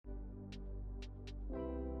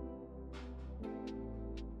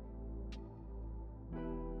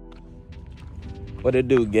What it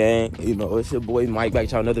do, gang? You know, it's your boy Mike back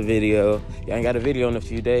to another video. Y'all ain't got a video in a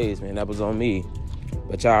few days, man. That was on me.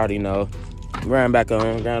 But y'all already know. Grind back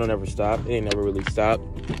on. Grind don't never stop. It ain't never really stopped.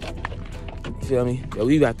 You feel me? Yo,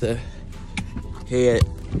 we about to head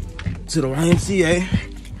to the YMCA.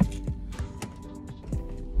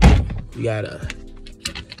 We gotta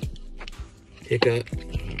pick up.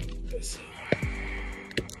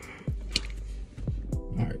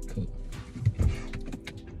 All right, cool.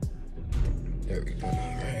 There we go. All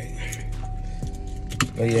right.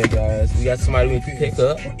 But yeah, guys, we got somebody we can pick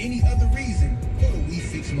up. For any other reason, go to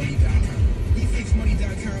WeFixMoney.com.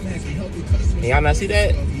 WeFixMoney.com has been helping customers. Can y'all not see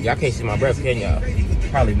that? Y'all can't see my breath, can y'all?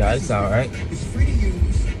 Probably not. It's all right. It's free to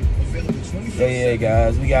use. Available 24/7. Yeah,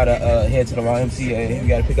 guys, we gotta head to the YMCA. We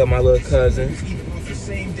gotta pick up my little cousin.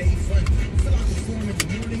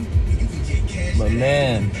 But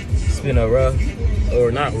man, it's been a rough,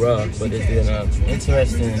 or not rough, but it's been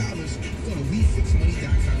interesting.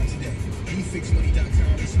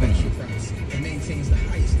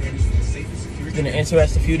 It's been an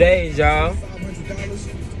interesting few days, y'all. Turn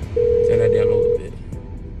that down a little bit.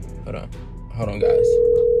 Hold on, guys.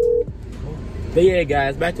 But yeah,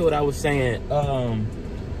 guys, back to what I was saying.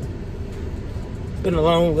 It's been a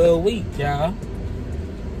long little week, y'all.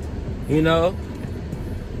 You know,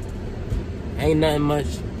 ain't nothing much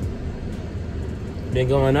been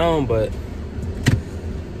going on, but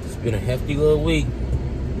it's been a hefty little week.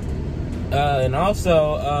 And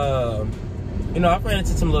also, you know, I've ran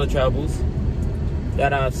into some little troubles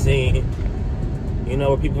that I've seen, you know,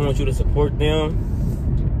 where people want you to support them.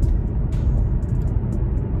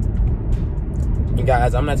 And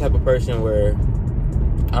guys, I'm that type of person where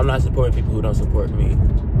I'm not supporting people who don't support me.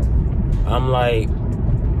 I'm like,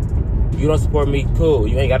 you don't support me, cool.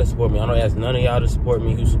 You ain't got to support me. I don't ask none of y'all to support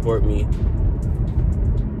me who support me.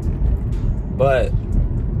 But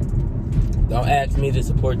don't ask me to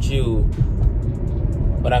support you,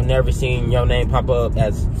 but I've never seen your name pop up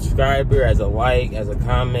as a subscriber, as a like, as a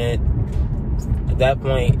comment. At that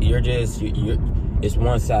point, it's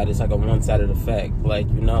one side. It's like a one-sided effect, like,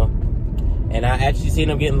 you know. And I actually seen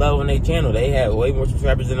them getting low on their channel. They had way more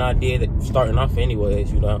subscribers than I did starting off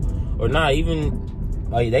anyways, you know. Or not even,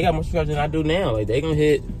 like, they got more subscribers than I do now. Like, they gonna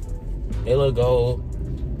hit their little goal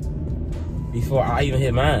before I even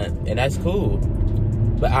hit mine. And that's cool.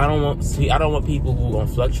 But I don't want people who gonna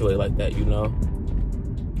fluctuate like that, you know.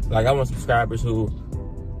 Like, I want subscribers who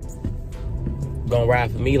gonna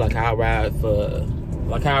ride for me like I ride for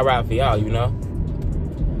y'all, you know.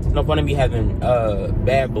 No point in me having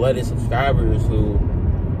bad-blooded subscribers who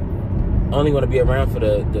only want to be around for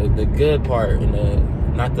the good part and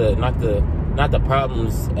not the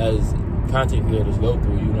problems as content creators go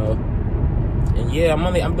through, you know. And yeah,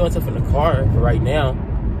 I'm doing stuff in the car for right now,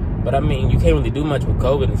 but I mean, you can't really do much with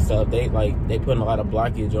COVID and stuff. They putting a lot of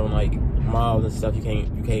blockage on like malls and stuff. You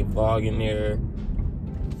can't vlog in there.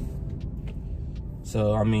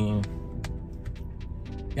 So I mean,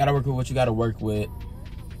 you gotta work with what you gotta work with.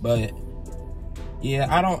 But yeah,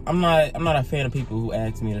 I'm not a fan of people who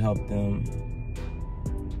ask me to help them.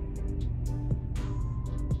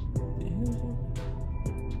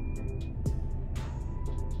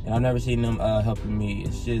 And I've never seen them helping me.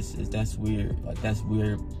 That's weird. Like, that's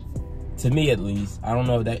weird to me, at least. I don't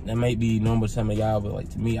know if that may be normal to some of y'all, but like,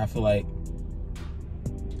 to me, I feel like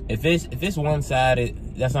if it's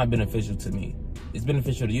one-sided, that's not beneficial to me. It's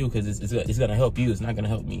beneficial to you because it's gonna help you. It's not gonna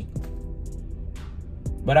help me.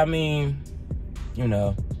 But I mean, you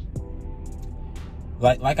know,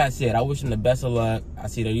 like I said, I wish them the best of luck. I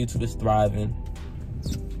see their YouTube is thriving,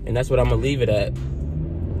 and that's what I'm gonna leave it at.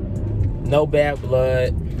 No bad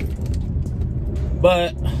blood.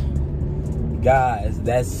 But guys,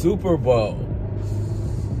 that Super Bowl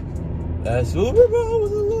was a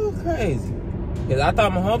little crazy. Cause I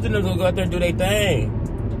thought Mahomes and them was gonna go out there and do their thing.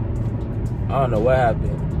 I don't know what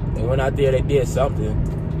happened. They went out there, they did something.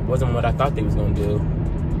 It wasn't what I thought they was gonna do.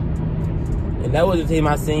 And that was the team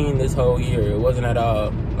I seen this whole year. It wasn't at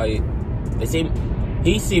all. Like, he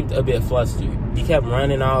seemed a bit flustered. He kept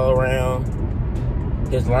running all around.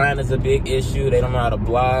 His line is a big issue. They don't know how to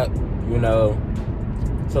block. You know,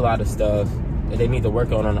 it's a lot of stuff that they need to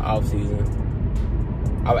work on the off season.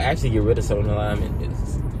 I would actually get rid of some of the linemen,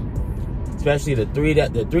 especially the three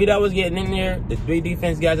that was getting in there. The 3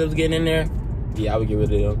 defense guys that was getting in there. Yeah, I would get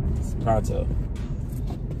rid of them pronto.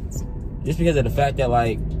 Just because of the fact that,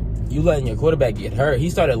 like, you letting your quarterback get hurt. He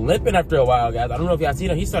started limping after a while, guys. I don't know if y'all seen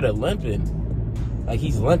him. He started limping. Like,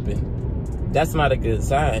 he's limping. That's not a good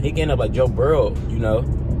sign. He can end up like Joe Burrow, you know.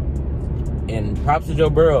 And props to Joe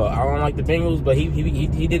Burrow. I don't like the Bengals, but he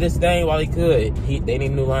did his thing while he could. They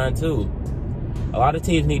need a new line, too. a lot of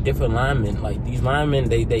teams need different linemen. Like, these linemen,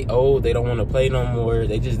 they old, they don't want to play no more.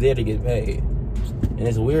 They just there to get paid. And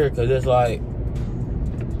it's weird because it's like,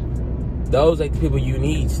 those like the people you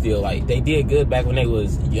need still. Like, they did good back when they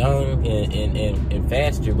was young and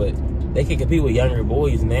faster, but they can compete with younger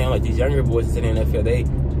boys now. Like, these younger boys sitting in that field, they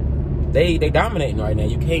dominating right now.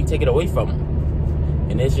 You can't take it away from them.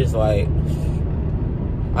 And it's just like,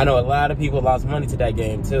 I know a lot of people lost money to that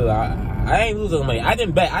game too. I ain't losing money. I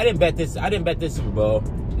didn't bet this Super Bowl.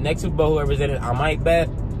 Next Super Bowl, whoever's in it, I might bet.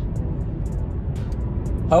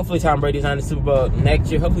 Hopefully Tom Brady's not in the Super Bowl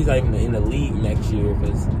next year. Hopefully he's not even in the league next year,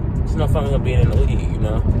 because there's no fun with him being in the league, you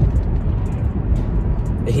know.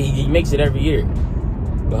 He makes it every year.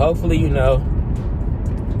 But hopefully, you know,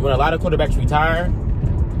 when a lot of quarterbacks retire,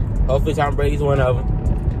 hopefully Tom Brady's one of them.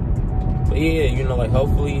 But yeah, you know, like,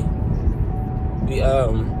 hopefully we are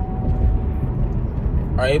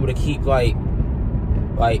able to keep like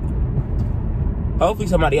hopefully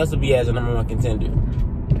somebody else will be as a #1 contender.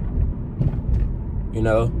 You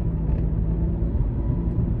know?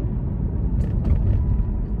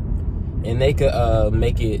 And they could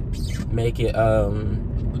make it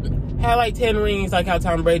have like 10 rings like how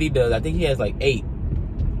Tom Brady does. I think he has like 8.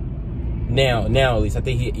 Now at least. I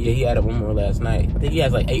think he added one more last night. I think he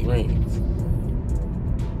has like 8 rings.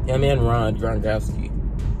 Him and Ron Gronkowski.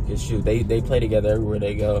 Cause shoot, they play together everywhere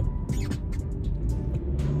they go.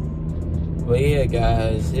 But yeah,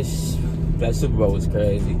 guys, that Super Bowl was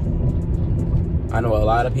crazy. I know a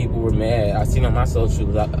lot of people were mad. I seen on my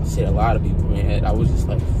socials, I seen a lot of people mad. I was just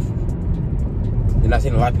like, and I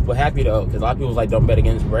seen a lot of people happy though, because a lot of people was like, don't bet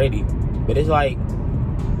against Brady. But it's like,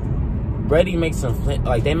 Brady makes some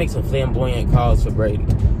flamboyant calls for Brady.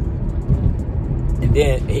 And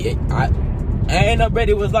then I ain't know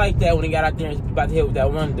Brady was like that when he got out there and about to hit with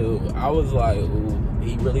that one dude. I was like, ooh,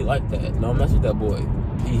 he really like that. Don't mess with that boy.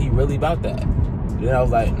 He really about that. And then I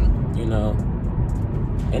was like, you know,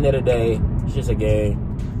 end of the day, it's just a game.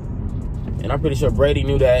 And I'm pretty sure Brady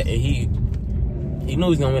knew that, and he knew he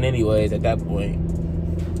was gonna win anyways at that point.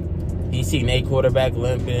 He seen a quarterback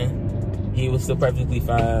limping. He was still perfectly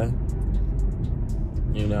fine.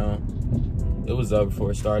 You know, it was over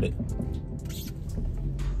before it started.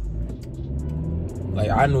 Like,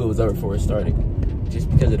 I knew it was over before it started, just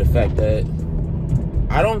because of the fact that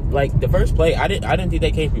I don't like the first play. I didn't think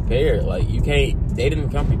they came prepared. Like, they didn't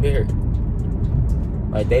come prepared.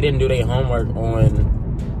 Like, they didn't do their homework on.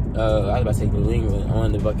 I was about to say New England,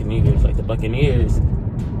 on the Buccaneers. Like, the Buccaneers,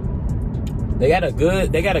 they got a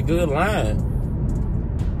good line.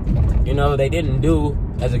 You know, they didn't do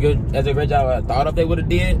as a great job I thought if they would have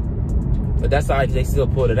did, but that's how they still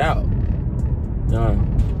pulled it out.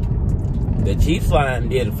 The Chiefs line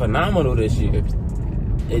did phenomenal this year.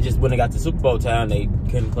 It just, when they got to Super Bowl time, they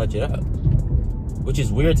couldn't clutch it up, which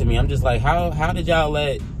is weird to me. I'm just like, how did y'all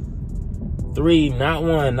let 3, not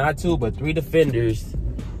 1, not 2, but 3 defenders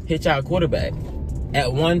hit y'all quarterback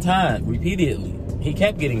at one time repeatedly? He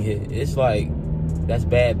kept getting hit. It's like, that's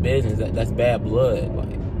bad business. That's bad blood.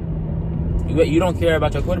 Like, you don't care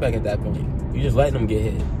about your quarterback at that point. You just letting them get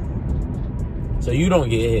hit, so you don't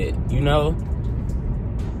get hit. You know.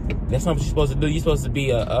 That's not what you're supposed to do. You're supposed to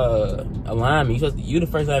be a lineman. You the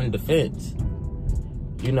first line of defense.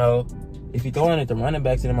 You know, if you're throwing it to running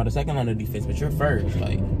backs and them are the second line of defense, but you're first.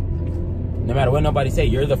 Like, no matter what nobody say,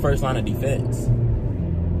 you're the first line of defense.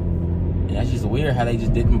 And that's just weird how they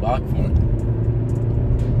just didn't block for him.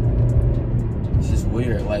 It's just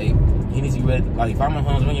weird. Like, he needs to be ready. Like, if I'm at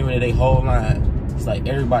home, we're getting rid of their whole line. It's like,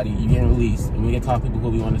 everybody, you getting released. And we get call people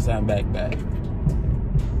who we want to sign back.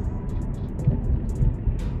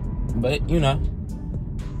 But, you know,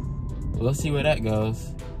 we'll see where that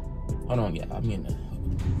goes. Hold on, yeah,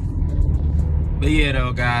 But yeah,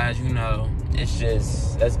 though, guys, you know, it's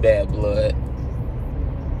just, that's bad blood.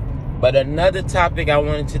 But another topic I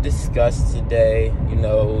wanted to discuss today, you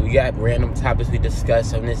know, we got random topics we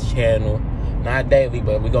discuss on this channel. Not daily,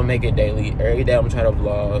 but we're going to make it daily. Every day I'm trying to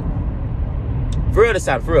vlog. For real this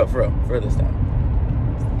time, for real this time.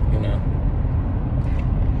 You know.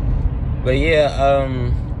 But yeah,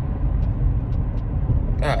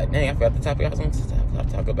 God dang, I forgot the topic I was going to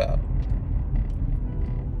talk about.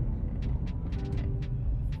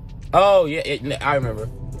 Oh, yeah, I remember.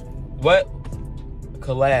 What?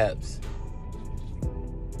 Collabs.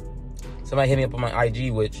 Somebody hit me up on my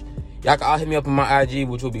IG, which y'all can all hit me up on my IG,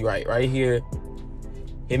 which will be right here.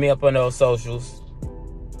 Hit me up on those socials.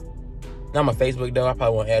 Not my Facebook, though. I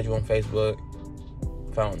probably won't add you on Facebook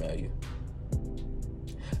if I don't know you.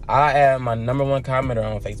 I am my #1 commenter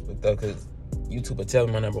on Facebook, though, because YouTube will tell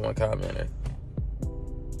me my #1 commenter.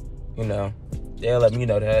 You know, they'll let me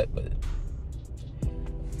know that, but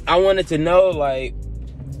I wanted to know, like,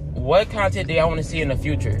 what content do y'all want to see in the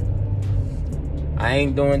future? I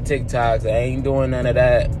ain't doing TikToks. I ain't doing none of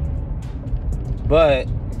that. But,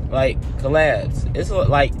 like, collabs. It's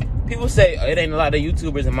like, people say, oh, it ain't a lot of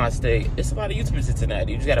YouTubers in my state. It's a lot of YouTubers in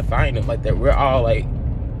Cincinnati. You just gotta find them. Like, that we're all like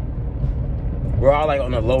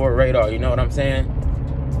on the lower radar. You know what I'm saying?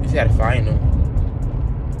 You just gotta find them.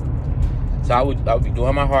 So I would be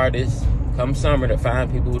doing my hardest come summer to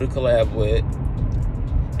find people to collab with.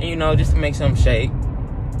 And, you know, just to make something shake.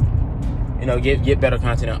 You know, get better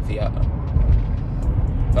content out for y'all.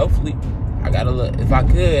 Hopefully. I got a little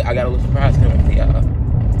surprise coming for y'all.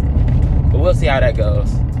 But we'll see how that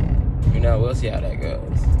goes. You know, we'll see how that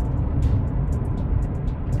goes.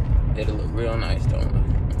 It'll look real nice, though,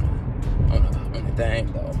 on the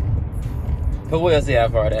thing, though. But we'll see how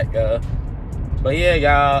far that goes. But yeah,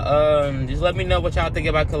 y'all, just let me know what y'all think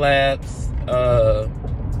about collabs.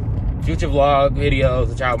 Future vlog videos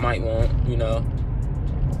that y'all might want, you know.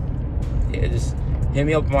 Yeah, just hit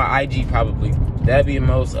me up on my IG, probably. That'd be the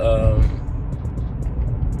most,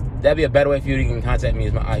 that'd be a better way for you to even contact me,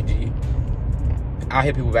 is my IG. I'll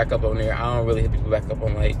hit people back up on there. I don't really hit people back up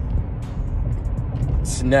on, like,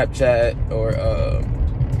 Snapchat or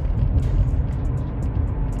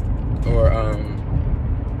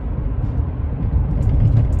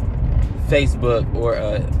Facebook or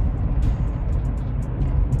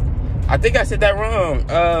I think I said that wrong.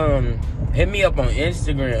 Hit me up on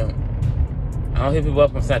Instagram. I don't hit people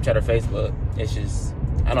up on Snapchat or Facebook. It's just,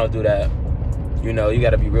 I don't do that. You know, you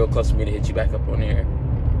gotta be real close to me to hit you back up on there.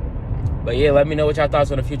 But yeah, let me know what y'all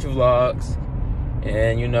thoughts on the future vlogs.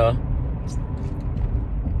 And, you know,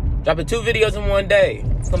 dropping 2 videos in one day.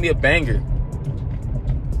 It's gonna be a banger.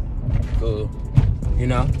 Cool. You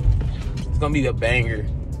know, it's gonna be a banger.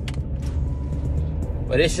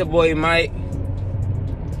 But it's your boy Mike.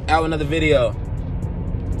 Out with another video.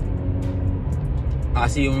 I'll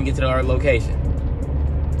see you when we get to our location.